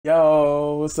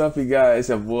Yo, what's up, you guys? It's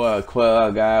your boy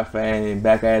Quail Got Fame,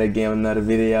 back at it again with another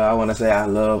video. I want to say I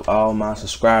love all my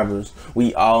subscribers.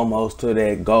 We almost to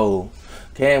that goal.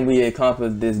 Can we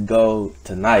accomplish this goal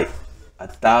tonight?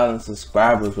 1,000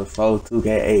 subscribers before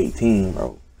 2K18,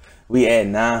 bro. We at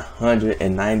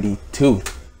 992.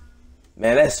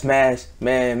 Man, let's smash.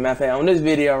 Man, matter of fact, on this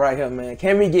video right here, man,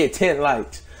 can we get 10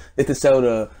 likes? It's to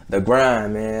show the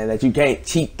grind, man, that you can't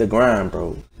cheat the grind,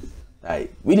 bro.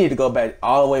 Like, we need to go back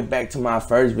all the way back to my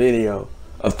first video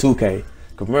of 2K.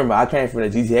 Cause remember, I came from the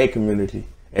GTA community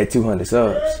at 200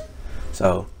 subs.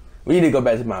 So we need to go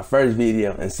back to my first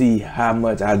video and see how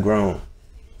much I grown.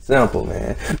 Simple,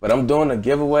 man. But I'm doing a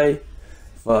giveaway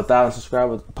for 1,000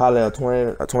 subscribers. Probably a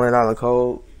 $20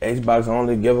 code, Xbox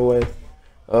only giveaway.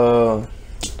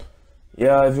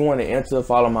 Yeah, if you want to enter,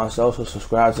 follow my socials,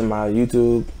 subscribe to my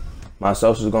YouTube. My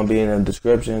socials gonna be in the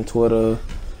description, Twitter,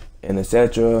 and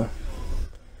etc.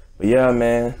 But yeah,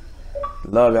 man,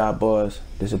 love y'all boys.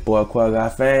 This is boy Quail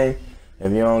Got Fame.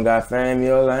 If you don't got fame,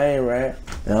 you're lame, right?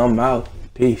 And I'm out.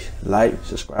 Peace. Like,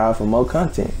 subscribe for more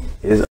content.